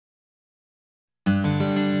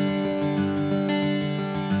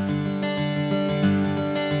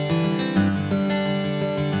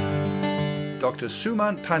Dr.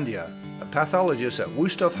 Sumant Pandya, a pathologist at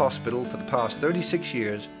Worcester Hospital for the past 36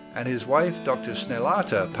 years, and his wife, Dr.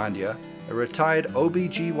 Snehlata Pandya, a retired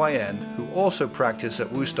OB-GYN who also practice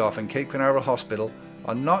at Worcester and Cape Canaveral Hospital,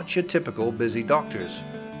 are not your typical busy doctors.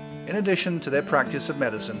 In addition to their practice of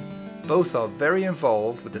medicine, both are very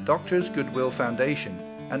involved with the Doctors Goodwill Foundation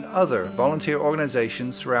and other volunteer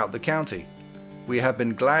organizations throughout the county. We have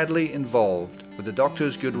been gladly involved with the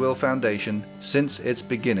Doctors Goodwill Foundation since its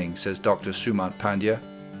beginning, says Dr. Sumant Pandya.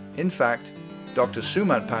 In fact, Dr.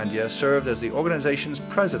 Sumant Pandya served as the organization's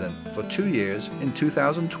president for 2 years in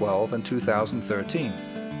 2012 and 2013.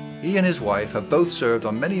 He and his wife have both served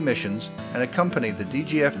on many missions and accompanied the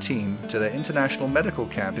DGF team to their international medical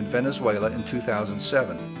camp in Venezuela in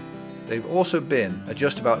 2007. They've also been at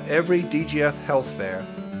just about every DGF health fair,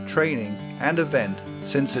 training and event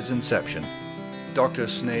since its inception. Dr.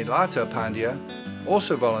 Snehlata Pandya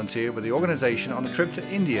also volunteered with the organization on a trip to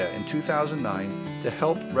India in 2009 to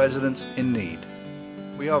help residents in need.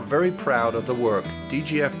 We are very proud of the work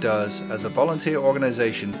DGF does as a volunteer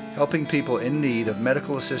organization helping people in need of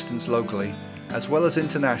medical assistance locally as well as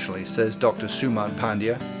internationally, says Dr. Sumant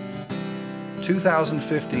Pandya.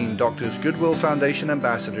 2015 Doctors Goodwill Foundation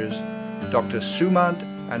Ambassadors, Dr. Sumant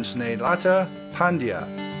and Snehlata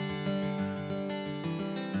Pandya.